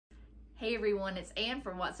Hey everyone, it's Ann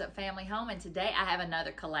from What's Up Family Home, and today I have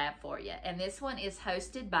another collab for you. And this one is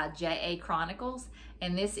hosted by A Chronicles,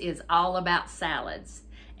 and this is all about salads.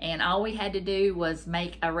 And all we had to do was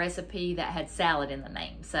make a recipe that had salad in the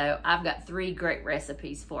name. So I've got 3 great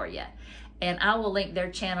recipes for you. And I will link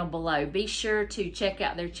their channel below. Be sure to check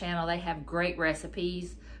out their channel. They have great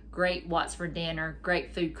recipes, great what's for dinner,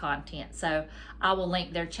 great food content. So I will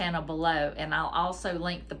link their channel below, and I'll also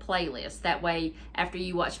link the playlist. That way, after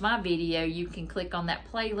you watch my video, you can click on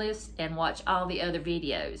that playlist and watch all the other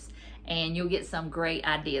videos, and you'll get some great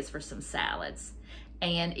ideas for some salads.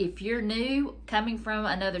 And if you're new, coming from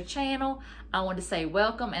another channel, I want to say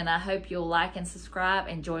welcome, and I hope you'll like and subscribe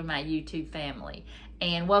and join my YouTube family.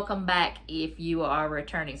 And welcome back if you are a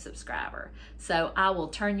returning subscriber. So I will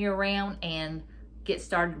turn you around and get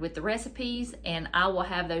started with the recipes, and I will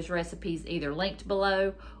have those recipes either linked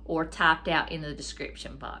below or typed out in the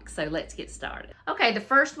description box. So let's get started. Okay, the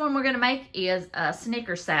first one we're gonna make is a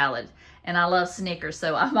Snicker salad, and I love Snickers,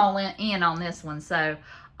 so I'm all in on this one. So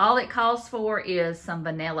all it calls for is some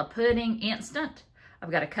vanilla pudding instant.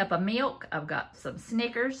 I've got a cup of milk, I've got some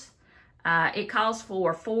Snickers. It calls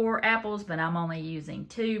for 4 apples, but I'm only using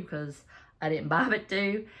 2 because I didn't buy but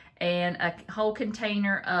 2. And a whole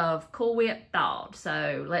container of Cool Whip thawed.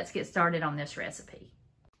 So let's get started on this recipe.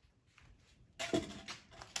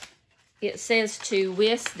 It says to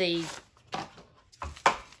whisk the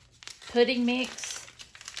pudding mix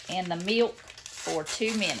and the milk for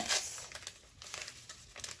 2 minutes.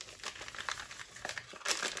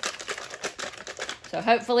 So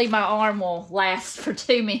hopefully my arm will last for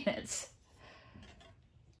 2 minutes.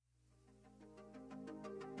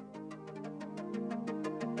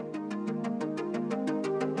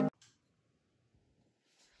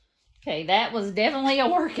 Okay, that was definitely a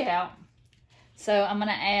workout. So I'm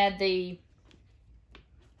gonna add the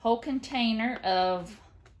whole container of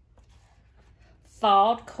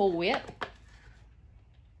thawed Cool Whip.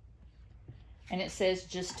 And it says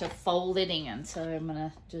just to fold it in. So I'm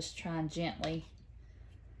gonna just try and gently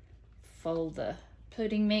fold the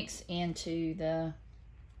pudding mix into the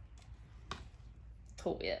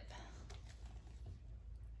Cool Whip.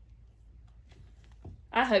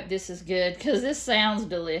 I hope this is good because this sounds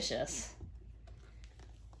delicious.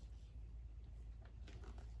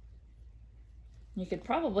 You could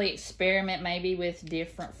probably experiment maybe with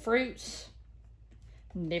different fruits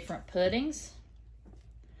and different puddings.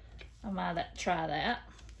 I might try that.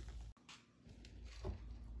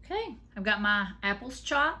 Okay, I've got my apples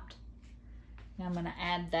chopped. Now I'm gonna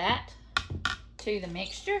add that to the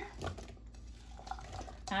mixture.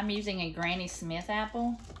 I'm using a Granny Smith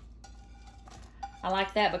apple. I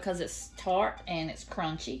like that because it's tart and it's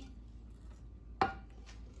crunchy.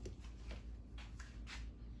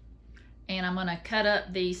 And I'm gonna cut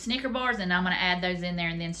up the Snicker bars and I'm gonna add those in there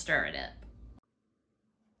and then stir it up.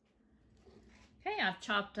 Okay, I've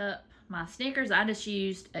chopped up my Snickers. I just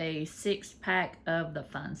used a 6-pack of the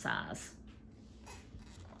fun size.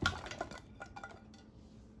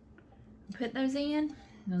 Put those in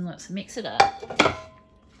and let's mix it up.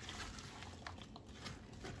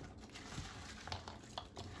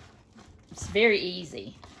 It's very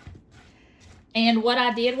easy. And what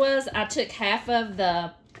I did was I took half of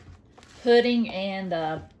the pudding and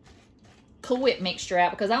the Cool Whip mixture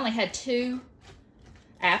out because I only had 2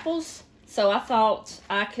 apples. So I thought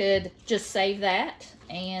I could just save that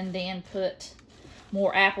and then put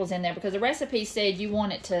more apples in there because the recipe said you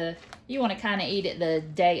want to kind of eat it the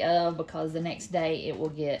day of because the next day it will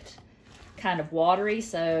get kind of watery.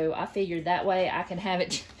 So I figured that way I can have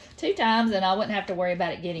it 2 times and I wouldn't have to worry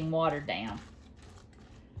about it getting watered down.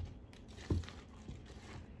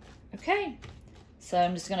 Okay, so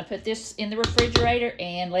I'm just gonna put this in the refrigerator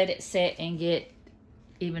and let it set and get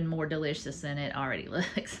even more delicious than it already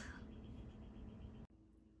looks.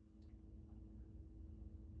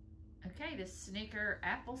 Okay, this Snicker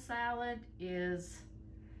Apple Salad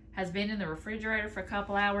has been in the refrigerator for a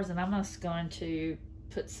couple hours, and I'm just going to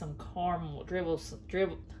put some caramel, drizzle some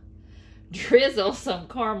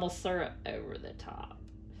caramel syrup over the top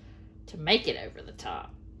to make it over the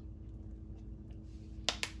top.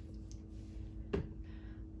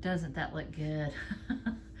 Doesn't that look good?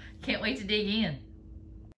 Can't wait to dig in.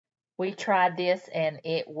 We tried this and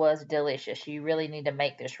it was delicious. You really need to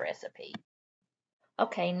make this recipe.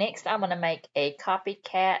 Okay, next I'm gonna make a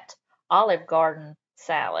Copycat Olive Garden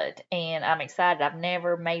salad, and I'm excited. I've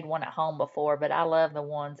never made one at home before, but I love the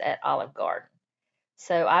ones at Olive Garden.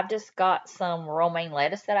 So I've just got some romaine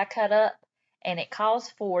lettuce that I cut up, and it calls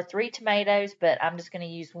for 3 tomatoes, but I'm just going to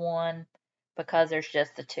use 1 because there's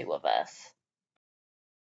just the 2 of us.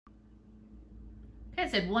 Okay,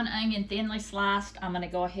 it said 1 onion thinly sliced. I'm gonna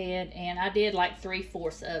go ahead and I did like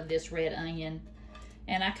 3/4 of this red onion.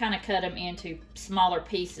 And I kind of cut them into smaller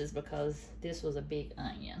pieces because this was a big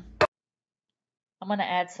onion. I'm gonna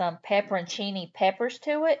add some pepperoncini peppers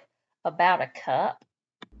to it, about a cup.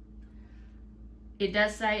 It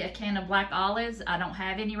does say a can of black olives. I don't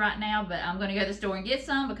have any right now, but I'm gonna go to the store and get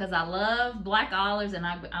some because I love black olives and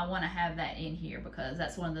I wanna have that in here because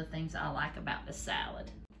that's one of the things I like about the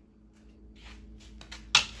salad.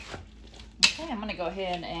 Okay, I'm gonna go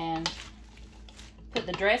ahead and put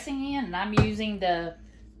the dressing in, and I'm using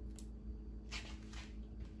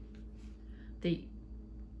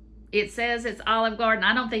it says it's Olive Garden.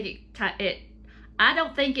 I don't think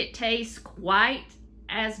it tastes quite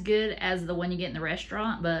as good as the one you get in the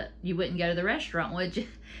restaurant, but you wouldn't go to the restaurant, would you,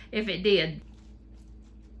 if it did?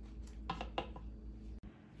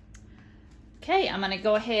 Okay, I'm gonna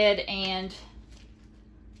go ahead and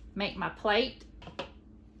make my plate.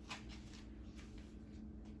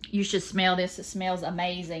 You should smell this. It smells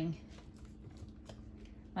amazing.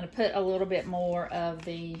 I'm gonna put a little bit more of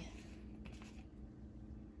the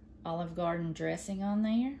Olive Garden dressing on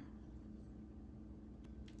there.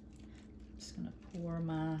 Just gonna pour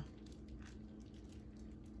my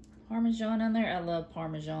Parmesan on there. I love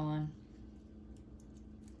Parmesan.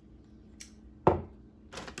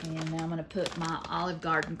 And now I'm gonna put my Olive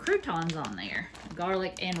Garden croutons on there.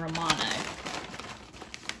 Garlic and Romano.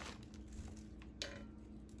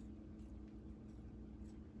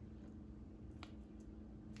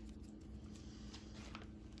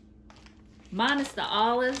 Minus the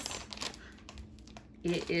olives,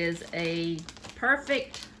 it is a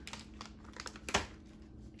perfect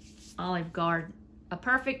Olive Garden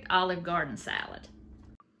salad.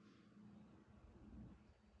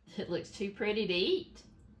 It looks too pretty to eat,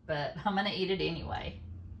 but I'm gonna eat it anyway.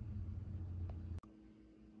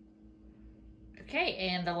 Okay,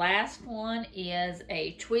 and the last one is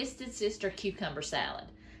a Twisted Sister cucumber salad.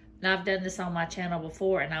 Now I've done this on my channel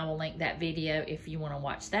before, and I will link that video if you want to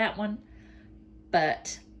watch that one.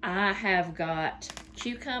 But I have got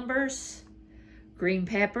cucumbers, green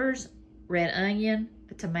peppers, red onion,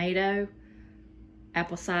 a tomato,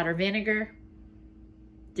 apple cider vinegar,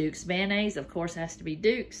 Duke's mayonnaise, of course has to be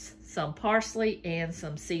Duke's, some parsley, and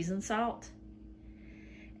some seasoned salt.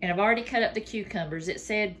 And I've already cut up the cucumbers. It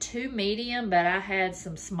said 2 medium, but I had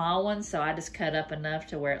some small ones, so I just cut up enough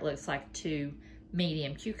to where it looks like 2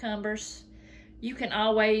 medium cucumbers. You can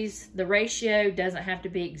always, the ratio doesn't have to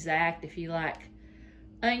be exact. If you like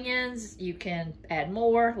onions, you can add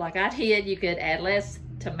more like I did. You could add less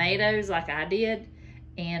tomatoes like I did.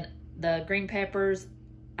 And the green peppers,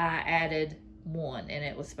 I added 1 and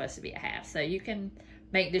it was supposed to be a half. So you can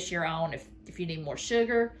make this your own. If you need more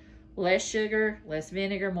sugar, less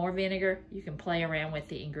vinegar, more vinegar, you can play around with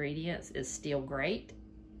the ingredients. It's still great.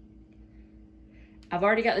 I've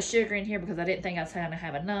already got the sugar in here because I didn't think I was going to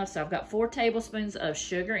have enough. So I've got 4 tablespoons of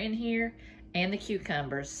sugar in here and the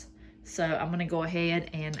cucumbers. So I'm going to go ahead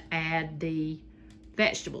and add the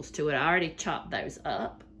vegetables to it. I already chopped those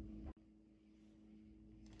up.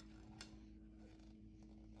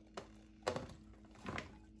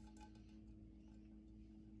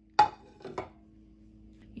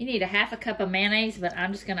 You need a half a cup of mayonnaise, but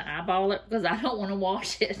I'm just going to eyeball it because I don't want to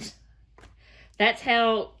wash it. That's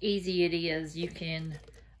how easy it is. You can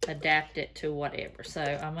adapt it to whatever. So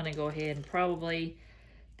I'm going to go ahead and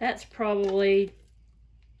that's probably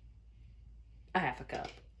a half a cup.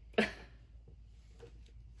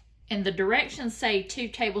 And the directions say 2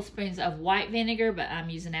 tablespoons of white vinegar, but I'm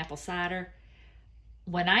using apple cider.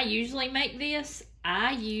 When I usually make this,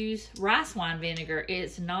 I use rice wine vinegar.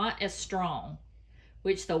 It's not as strong,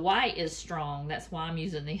 which the white is strong. That's why I'm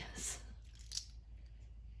using this.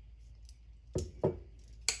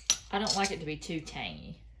 I don't like it to be too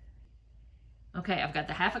tangy. Okay, I've got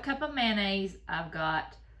the half a cup of mayonnaise. I've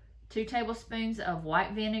got 2 tablespoons of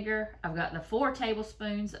white vinegar. I've got the 4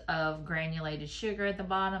 tablespoons of granulated sugar at the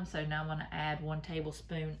bottom. So now I'm going to add 1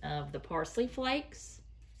 tablespoon of the parsley flakes.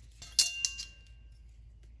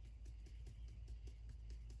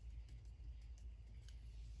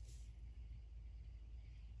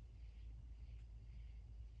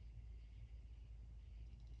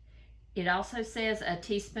 It also says a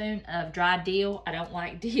teaspoon of dry dill. I don't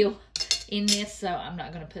like dill in this, so I'm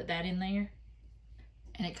not going to put that in there.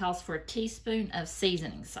 And it calls for a teaspoon of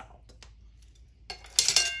seasoning salt.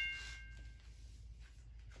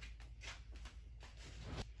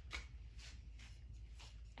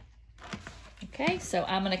 Okay, so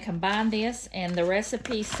I'm going to combine this, and the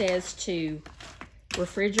recipe says to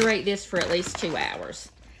refrigerate this for at least 2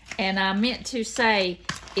 hours. And I meant to say,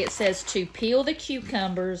 it says to peel the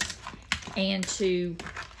cucumbers and to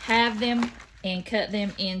have them and cut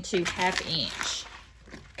them into 1/2 inch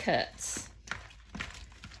cuts.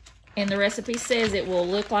 And the recipe says it will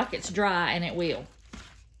look like it's dry, and it will.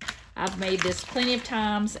 I've made this plenty of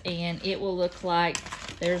times, and it will look like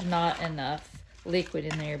there's not enough liquid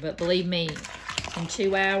in there. But believe me, in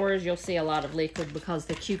 2 hours, you'll see a lot of liquid because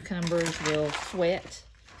the cucumbers will sweat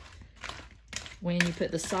when you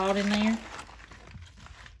put the salt in there.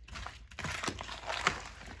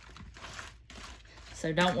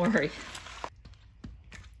 So don't worry.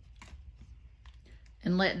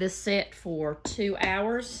 And let this set for 2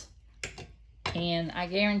 hours. And I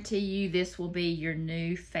guarantee you this will be your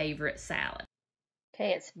new favorite salad.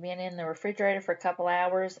 Okay, it's been in the refrigerator for a couple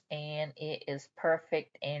hours and it is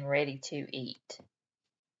perfect and ready to eat.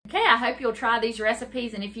 Okay, I hope you'll try these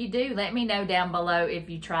recipes, and if you do, let me know down below if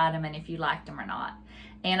you tried them and if you liked them or not.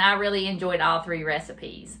 And I really enjoyed all 3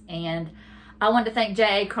 recipes. And I want to thank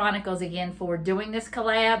A Chronicles again for doing this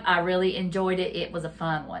collab. I really enjoyed it. It was a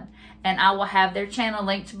fun one. And I will have their channel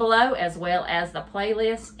linked below as well as the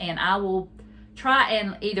playlist, and I will try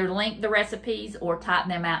and either link the recipes or type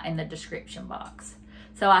them out in the description box.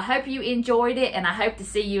 So I hope you enjoyed it, and I hope to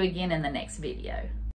see you again in the next video.